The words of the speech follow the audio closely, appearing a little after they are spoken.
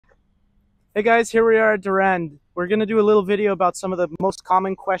Hey guys, here we are at Derand. We're going to do a little video about some of the most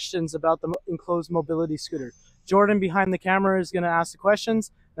common questions about the enclosed mobility scooter. Jordan behind the camera is going to ask the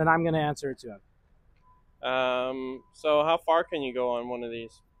questions, and I'm going to answer it to him. So how far can you go on one of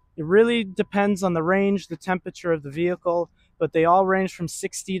these? It really depends on the range, the temperature of the vehicle, but they all range from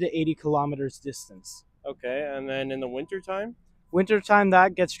 60 to 80 kilometers distance. Okay, and then in the winter time? Wintertime,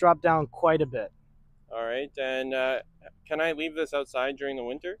 that gets dropped down quite a bit. All right, and can I leave this outside during the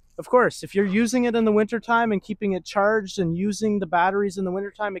winter? Of course, if you're using it in the wintertime and keeping it charged and using the batteries in the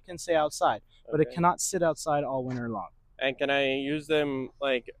wintertime, it can stay outside, but it Okay. cannot sit outside all winter long. And can I use them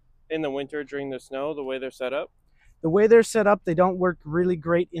like in the winter during the snow, the way they're set up? The way they're set up, they don't work really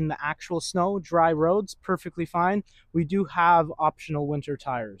great in the actual snow. Dry roads, perfectly fine. We do have optional winter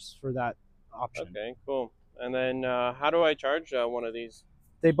tires for that option. Okay, cool. And then how do I charge one of these?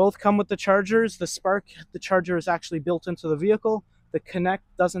 They both come with the chargers. The Spark, the charger is actually built into the vehicle. The Connect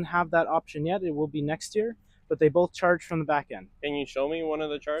doesn't have that option yet. It will be next year, but they both charge from the back end. Can you show me one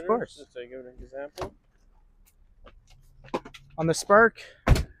of the chargers? Of course. Just to give an example. On the Spark,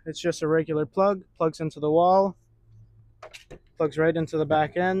 it's just a regular plug, plugs into the wall, plugs right into the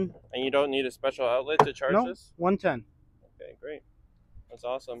back end. And you don't need a special outlet to charge No, this? 110. Okay, great. That's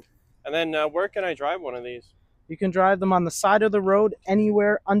awesome. And then where can I drive one of these? You can drive them on the side of the road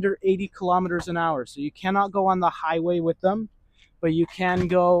anywhere under 80 kilometers an hour. So you cannot go on the highway with them, but you can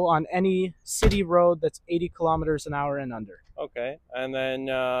go on any city road that's 80 kilometers an hour and under. Okay, and then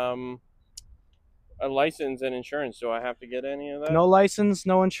a license and insurance. Do I have to get any of that? No license,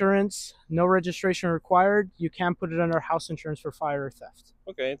 no insurance, no registration required. You can put it under house insurance for fire or theft.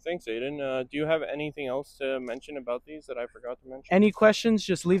 Okay, thanks, Aiden. Do you have anything else to mention about these that I forgot to mention? Any questions,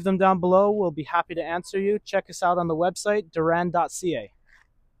 just leave them down below. We'll be happy to answer you. Check us out on the website, Derand.ca.